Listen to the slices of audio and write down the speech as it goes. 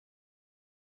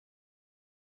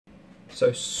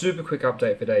So super quick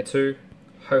update for day 2.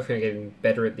 Hopefully I'm getting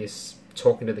better at this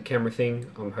talking to the camera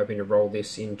thing. I'm hoping to roll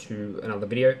this into another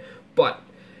video. But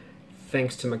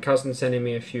thanks to my cousin sending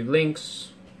me a few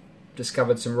links,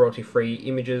 discovered some royalty-free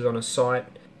images on a site.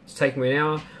 It's taken me an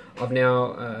hour. I've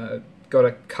now got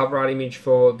a cover art image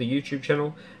for the YouTube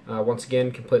channel. Once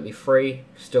again, completely free.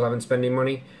 Still haven't spent any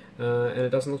money, and it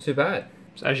doesn't look too bad.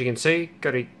 So as you can see,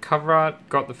 got a cover art,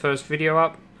 got the first video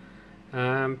up.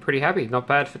 Pretty happy. Not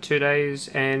bad for 2 days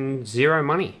and 0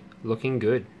 money. Looking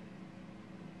good.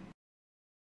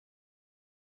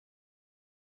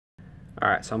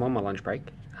 Alright, so I'm on my lunch break.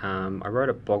 I wrote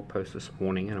a blog post this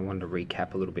morning and I wanted to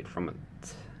recap a little bit from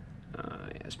it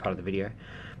as part of the video.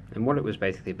 And what it was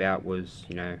basically about was,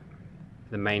 you know,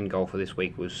 the main goal for this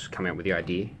week was come out with the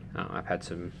idea. I've had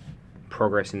some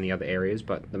progress in the other areas,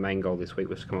 but the main goal this week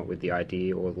was to come up with the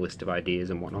idea or the list of ideas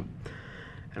and whatnot.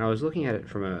 And I was looking at it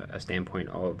from a standpoint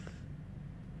of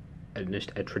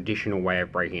a traditional way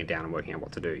of breaking it down and working out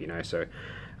what to do, you know, so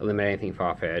eliminate anything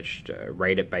far-fetched,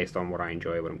 rate it based on what I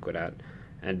enjoy, what I'm good at,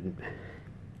 and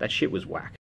that shit was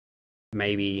whack.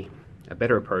 Maybe a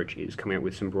better approach is coming up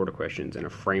with some broader questions and a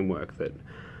framework that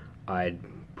I'd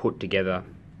put together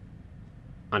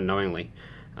unknowingly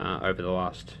over the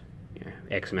last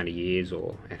X amount of years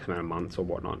or X amount of months or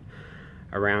whatnot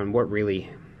around what really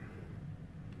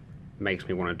makes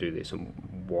me want to do this and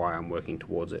why I'm working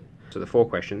towards it. So the 4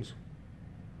 questions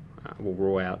will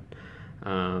rule out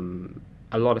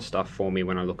a lot of stuff for me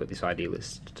when I look at this idea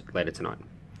list later tonight.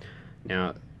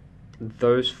 Now,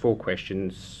 those 4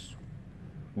 questions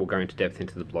will go into depth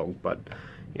into the blog, but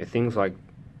things like,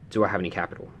 do I have any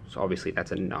capital? So obviously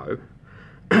that's a no.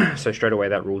 So straight away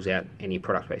that rules out any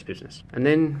product-based business. And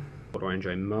then, what do I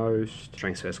enjoy most?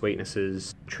 Strengths versus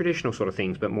weaknesses, traditional sort of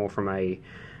things, but more from a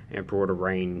broader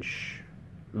range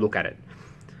look at it.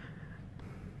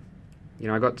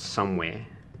 I got somewhere,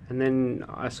 and then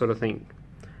I sort of think,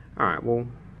 alright, well,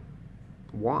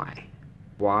 why?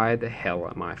 Why the hell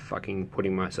am I fucking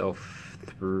putting myself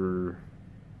through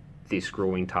this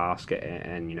grueling task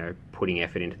and putting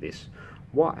effort into this?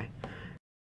 Why?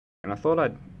 And I thought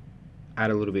I'd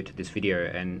add a little bit to this video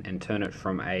and turn it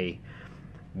from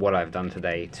what I've done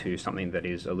today to something that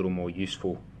is a little more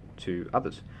useful to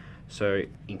others. So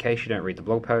in case you don't read the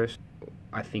blog post,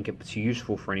 I think it's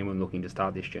useful for anyone looking to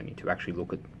start this journey to actually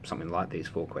look at something like these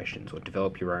 4 questions or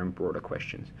develop your own broader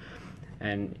questions.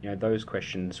 And those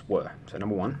questions were, so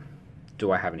number 1,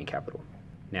 do I have any capital?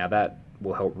 Now that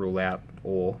will help rule out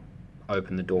or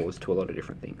open the doors to a lot of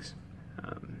different things.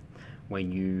 When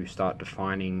you start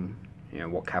defining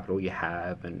what capital you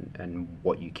have and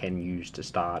what you can use to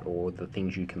start or the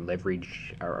things you can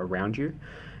leverage around you,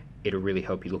 it'll really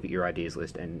help you look at your ideas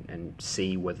list and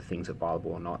see whether things are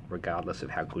viable or not, regardless of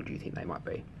how good you think they might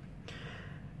be.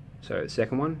 So the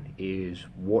second one is,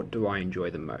 what do I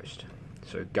enjoy the most?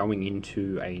 So going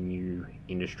into a new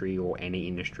industry or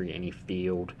any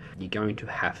field, you're going to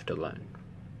have to learn.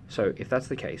 So if that's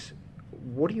the case,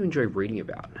 what do you enjoy reading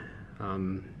about?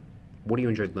 What do you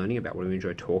enjoy learning about? What do you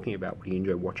enjoy talking about? What do you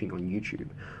enjoy watching on YouTube?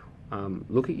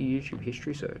 Look at your YouTube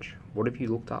history search. What have you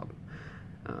looked up?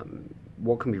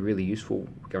 What can be really useful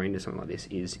going into something like this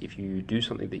is if you do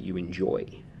something that you enjoy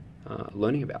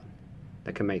learning about.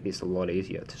 That can make this a lot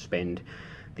easier to spend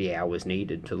the hours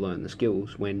needed to learn the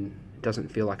skills when it doesn't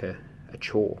feel like a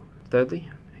chore. Thirdly,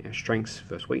 strengths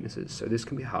versus weaknesses. So this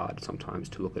can be hard sometimes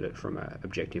to look at it from an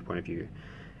objective point of view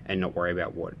and not worry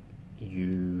about what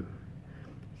you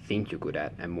think you're good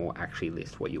at and more actually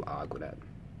list what you are good at.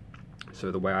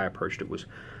 So the way I approached it was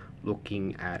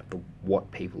looking at what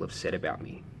people have said about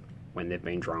me when they've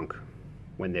been drunk,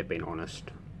 when they've been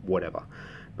honest, whatever,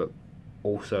 but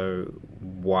also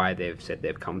why they've said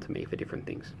they've come to me for different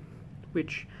things,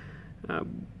 which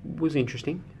was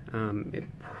interesting. It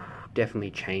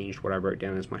definitely changed what I wrote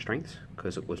down as my strengths,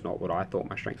 because it was not what I thought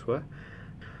my strengths were.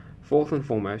 Fourth and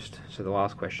foremost, so the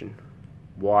last question,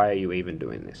 why are you even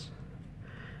doing this?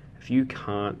 If you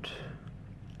can't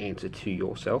answer to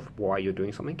yourself why you're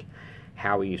doing something,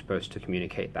 how are you supposed to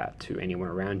communicate that to anyone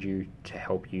around you to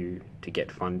help you to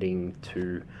get funding,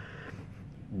 to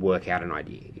work out an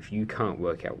idea? If you can't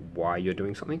work out why you're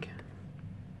doing something,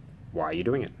 why are you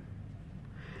doing it?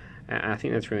 And I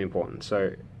think that's really important.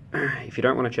 So if you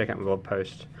don't want to check out my blog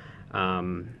post,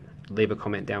 leave a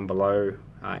comment down below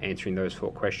answering those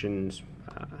 4 questions.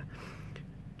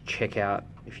 Check out,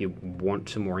 if you want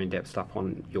some more in-depth stuff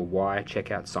on your why, check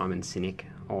out Simon Sinek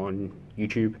on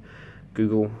YouTube,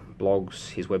 Google, blogs,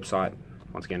 his website.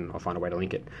 Once again, I'll find a way to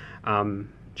link it.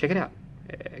 Check it out.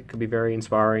 It could be very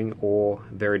inspiring or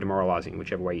very demoralizing,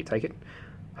 whichever way you take it.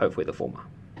 Hopefully the former.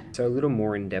 So a little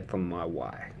more in depth on my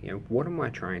why. You know, what am I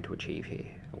trying to achieve here?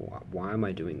 Why am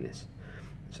I doing this?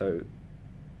 So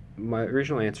my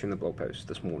original answer in the blog post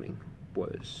this morning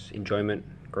was enjoyment,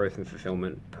 growth and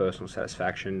fulfillment, personal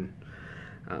satisfaction,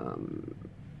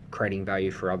 creating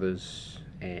value for others,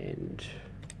 and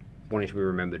wanting to be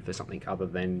remembered for something other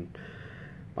than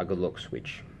my good looks,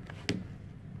 which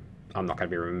I'm not going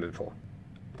to be remembered for.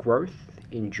 Growth,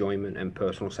 enjoyment, and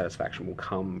personal satisfaction will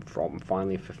come from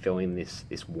finally fulfilling this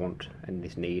want and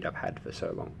this need I've had for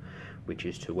so long, which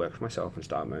is to work for myself and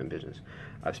start my own business.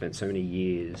 I've spent so many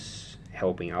years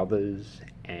helping others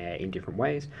in different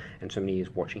ways, and so many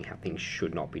years watching how things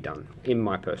should not be done, in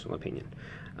my personal opinion.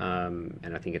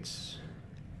 And I think it's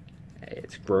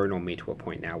grown on me to a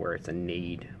point now where it's a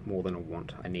need more than a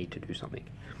want. I need to do something.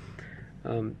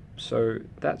 So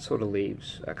that sort of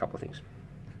leaves a couple of things.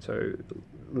 So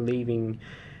leaving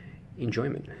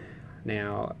enjoyment.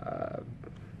 Now,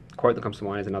 quote that comes to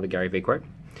mind is another Gary Vee quote,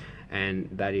 and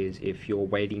that is, if you're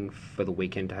waiting for the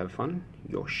weekend to have fun,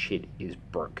 your shit is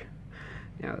broke.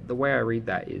 Now, the way I read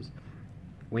that is,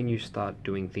 when you start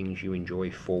doing things you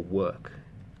enjoy for work,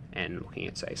 and looking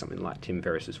at, say, something like Tim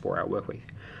Ferriss's 4-Hour Workweek,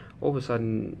 all of a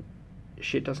sudden,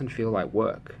 shit doesn't feel like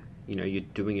work. You know, you're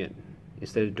doing it,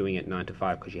 instead of doing it 9 to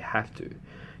 5 because you have to,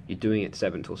 you're doing it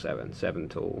 7 till 7, 7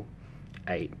 till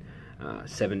 8,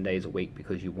 7 days a week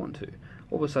because you want to.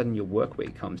 All of a sudden your work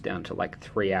week comes down to like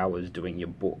 3 hours doing your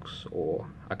books, or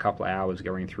a couple of hours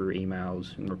going through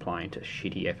emails and replying to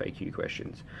shitty FAQ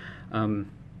questions,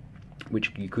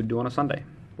 which you could do on a Sunday,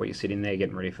 where you're sitting there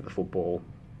getting ready for the football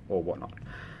or whatnot.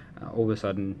 All of a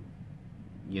sudden,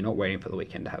 you're not waiting for the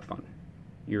weekend to have fun.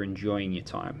 You're enjoying your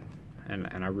time. And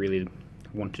I really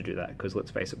want to do that, because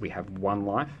let's face it, we have one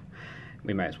life.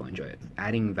 We may as well enjoy it.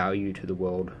 Adding value to the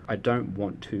world. I don't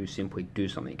want to simply do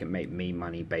something and make me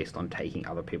money based on taking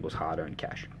other people's hard-earned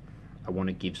cash. I want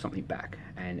to give something back,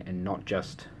 and not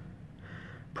just,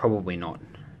 probably not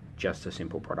just a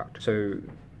simple product. So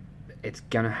it's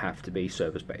gonna have to be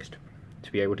service-based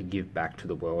to be able to give back to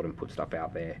the world and put stuff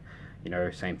out there. You know,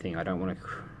 same thing. I don't want to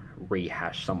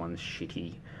rehash someone's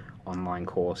shitty online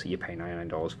course that you pay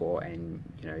 $99 for, and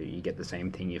you know, you get the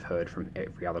same thing you've heard from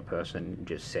every other person,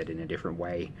 just said in a different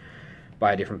way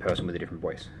by a different person with a different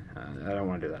voice. I don't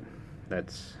want to do that.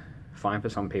 That's fine for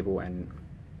some people and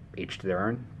each to their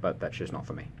own, but that's just not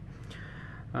for me.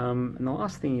 And the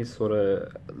last thing is sort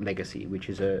of legacy, which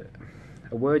is a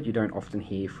word you don't often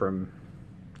hear from,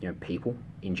 you know, people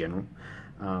in general,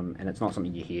 and it's not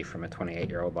something you hear from a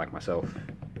 28-year-old like myself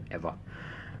ever.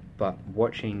 But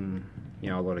watching,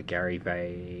 you know, a lot of Gary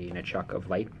Vaynerchuk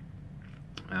of late,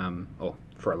 or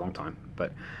for a long time,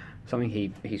 but something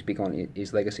he's big on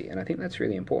is legacy, and I think that's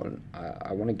really important.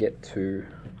 I want to get to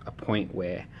a point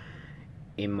where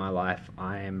in my life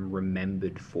I am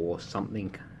remembered for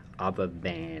something other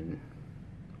than,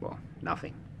 well,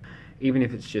 nothing. Even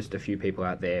if it's just a few people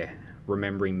out there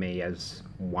remembering me as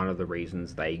one of the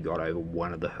reasons they got over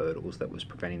one of the hurdles that was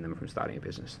preventing them from starting a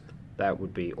business, that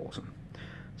would be awesome.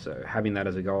 So having that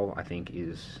as a goal, I think,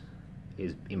 is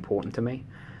important to me.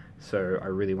 So I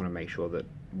really want to make sure that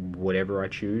whatever I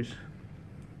choose,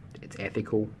 it's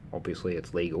ethical, obviously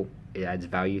it's legal, it adds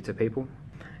value to people,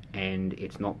 and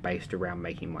it's not based around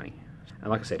making money.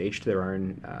 And like I said, each to their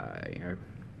own. You know,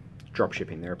 drop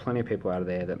shipping. There are plenty of people out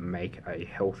there that make a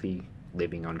healthy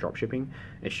living on drop shipping.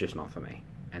 It's just not for me.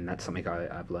 And that's something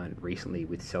I've learned recently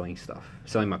with selling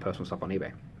my personal stuff on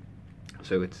eBay.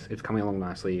 So it's coming along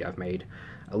nicely. I've made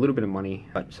a little bit of money,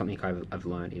 but something I've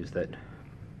learned is that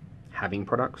having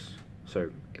products, so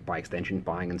by extension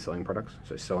buying and selling products,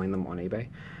 so selling them on eBay,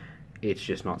 it's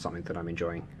just not something that I'm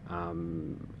enjoying.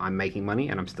 I'm making money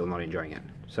and I'm still not enjoying it.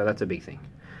 So that's a big thing.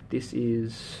 This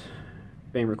is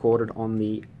being recorded on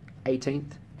the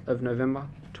 18th of November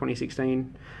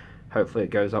 2016. Hopefully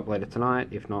it goes up later tonight,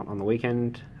 if not on the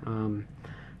weekend.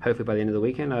 Hopefully by the end of the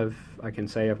weekend I can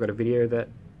say I've got a video that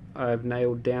I've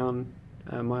nailed down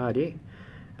my idea,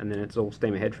 and then it's all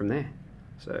steam ahead from there.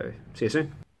 So see you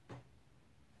soon.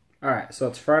 Alright, so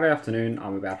it's Friday afternoon.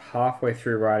 I'm about halfway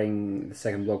through writing the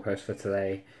second blog post for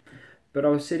today, but I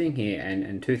was sitting here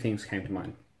and two things came to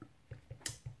mind.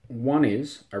 One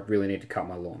is I really need to cut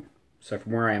my lawn. So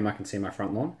from where I am, I can see my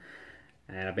front lawn,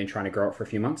 and I've been trying to grow it for a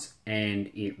few months,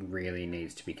 and it really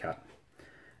needs to be cut.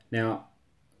 Now,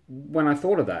 when I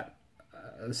thought of that,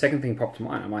 the second thing popped to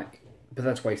mind. I'm like, but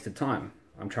that's wasted time.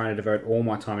 I'm trying to devote all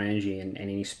my time and energy and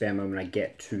any spare moment I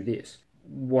get to this.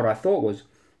 What I thought was,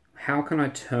 how can I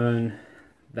turn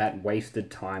that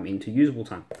wasted time into usable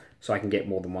time so I can get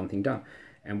more than one thing done?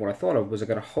 And what I thought of was I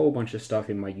got a whole bunch of stuff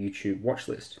in my YouTube watch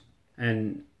list.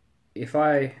 And if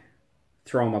I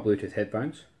throw on my Bluetooth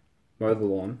headphones, mow the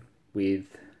lawn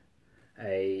with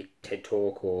a TED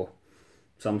Talk or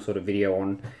some sort of video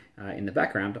on in the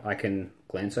background, I can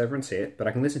glance over and see it, but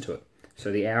I can listen to it.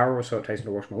 So the hour or so it takes me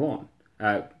to wash my lawn,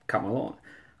 cut my lawn,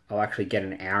 I'll actually get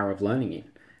an hour of learning in.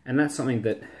 And that's something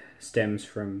that stems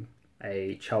from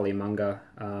a Charlie Munger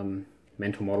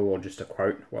mental model, or just a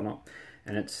quote, whatnot.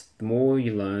 And it's the more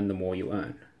you learn, the more you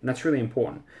earn. And that's really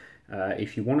important.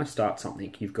 If you want to start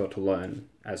something, you've got to learn,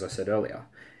 as I said earlier.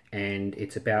 And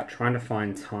it's about trying to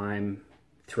find time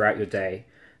throughout your day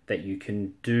that you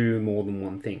can do more than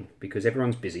one thing, because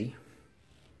everyone's busy.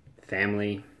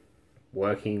 Family,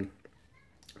 working,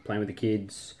 playing with the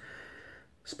kids,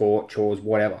 sport, chores,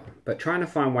 whatever. But trying to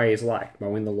find ways like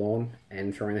mowing the lawn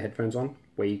and throwing the headphones on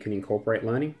where you can incorporate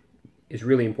learning is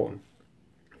really important.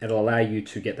 It'll allow you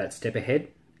to get that step ahead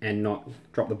and not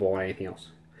drop the ball on anything else.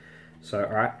 So,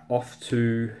 alright, off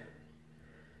to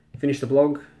finish the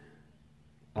blog,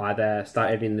 either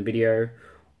start editing the video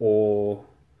or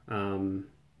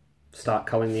start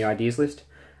culling the ideas list.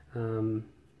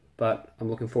 But I'm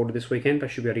looking forward to this weekend. I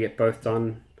should be able to get both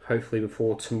done, hopefully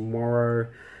before tomorrow.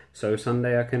 So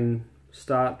Sunday I can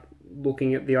start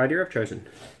looking at the idea I've chosen.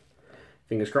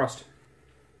 Fingers crossed.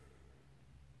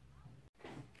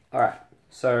 Alright,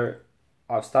 so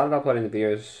I've started uploading the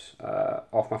videos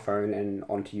off my phone and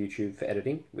onto YouTube for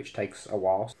editing, which takes a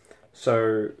while.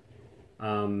 So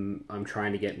I'm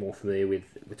trying to get more familiar with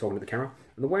talking to the camera.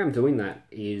 And the way I'm doing that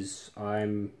is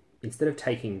instead of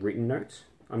taking written notes,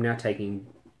 I'm now taking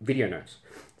video notes.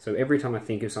 So every time I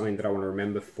think of something that I want to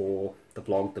remember for the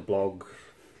blog,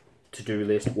 to-do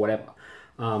list, whatever,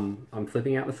 I'm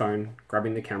flipping out the phone,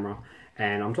 grabbing the camera,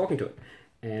 and I'm talking to it.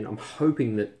 And I'm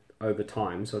hoping that over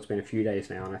time, so it's been a few days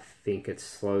now, and I think it's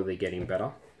slowly getting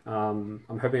better.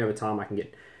 I'm hoping over time I can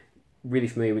get really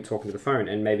familiar with talking to the phone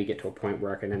and maybe get to a point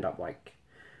where I can end up like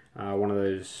one of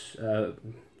those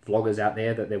vloggers out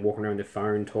there that they're walking around their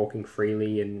phone talking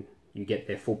freely and you get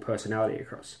their full personality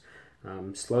across.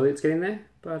 Slowly it's getting there,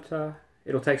 but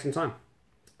it'll take some time.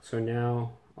 So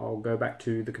now I'll go back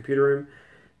to the computer room,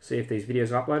 see if these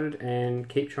videos are uploaded, and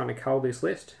keep trying to cull this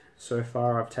list. So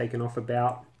far I've taken off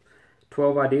about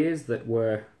 12 ideas that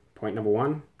were, point number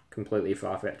 1, completely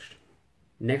far-fetched.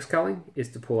 Next culling is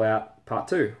to pull out part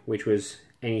 2, which was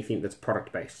anything that's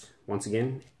product-based. Once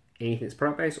again, anything that's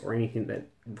product-based or anything that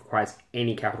requires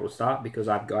any capital to start, because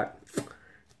I've got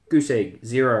goose egg,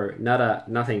 zero, nada,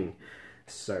 nothing.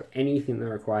 So anything that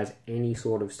requires any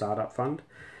sort of startup fund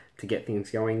to get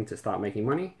things going, to start making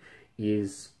money,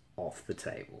 is off the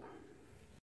table.